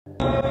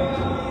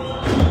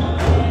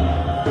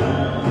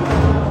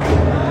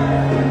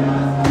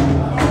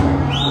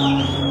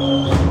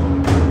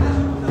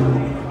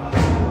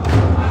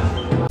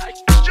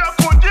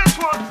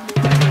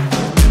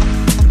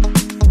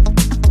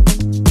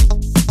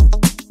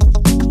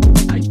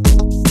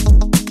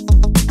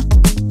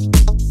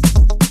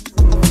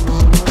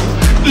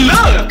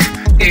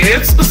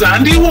It's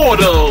Zandy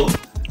Wardle.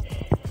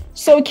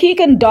 So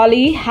Keagan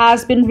Dolly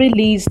has been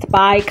released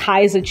by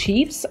Kaizer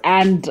Chiefs,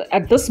 and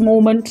at this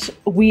moment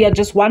we are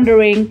just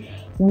wondering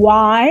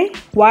why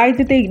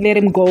did they let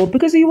him go?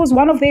 Because he was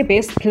one of their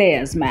best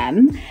players,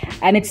 man.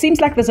 And it seems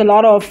like there's a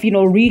lot of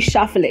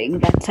reshuffling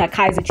that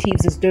Kaizer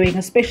Chiefs is doing,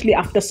 especially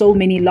after so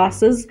many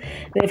losses.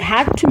 They've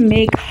had to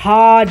make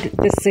hard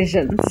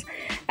decisions,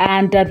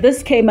 and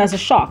this came as a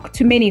shock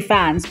to many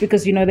fans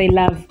because they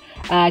love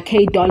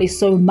K Dolly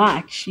so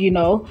much,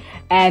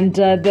 and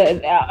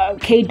the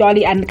K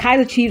Dolly and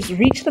Kaizer Chiefs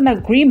reached an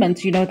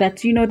agreement, that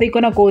they're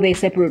gonna go their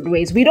separate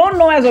ways. We don't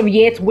know as of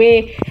yet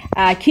where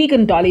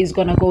Keagan Dolly is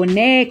gonna go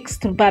next,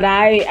 but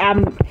I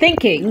am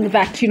thinking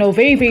that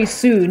very, very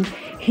soon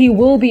he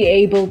will be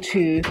able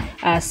to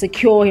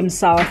secure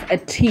himself a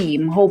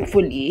team,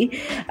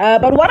 hopefully.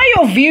 But what are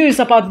your views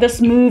about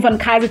this move on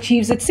Kaizer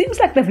Chiefs? It seems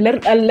like they've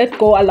let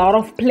go a lot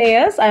of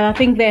players, and I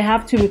think they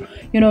have to,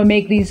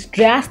 make these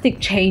drastic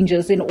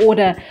changes in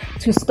order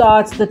to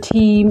start the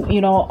team,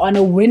 on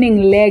a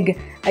winning leg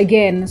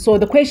again. So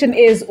the question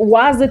is,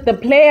 was it the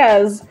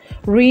players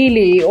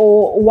really,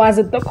 or was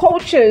it the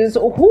coaches,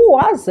 or who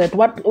was it?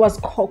 What was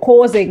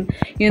causing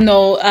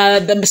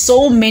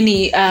so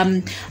many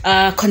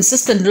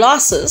consistent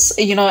losses,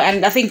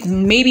 and I think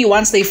maybe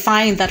once they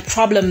find that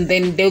problem,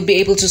 then they'll be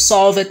able to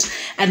solve it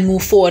and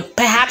move forward.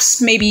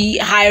 Perhaps maybe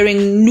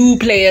hiring new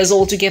players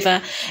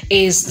altogether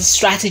is the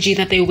strategy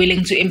that they're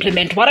willing to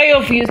implement. What are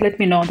your views? Let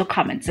me know in the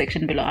comment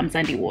section below. I'm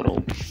Zandy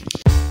Wardle.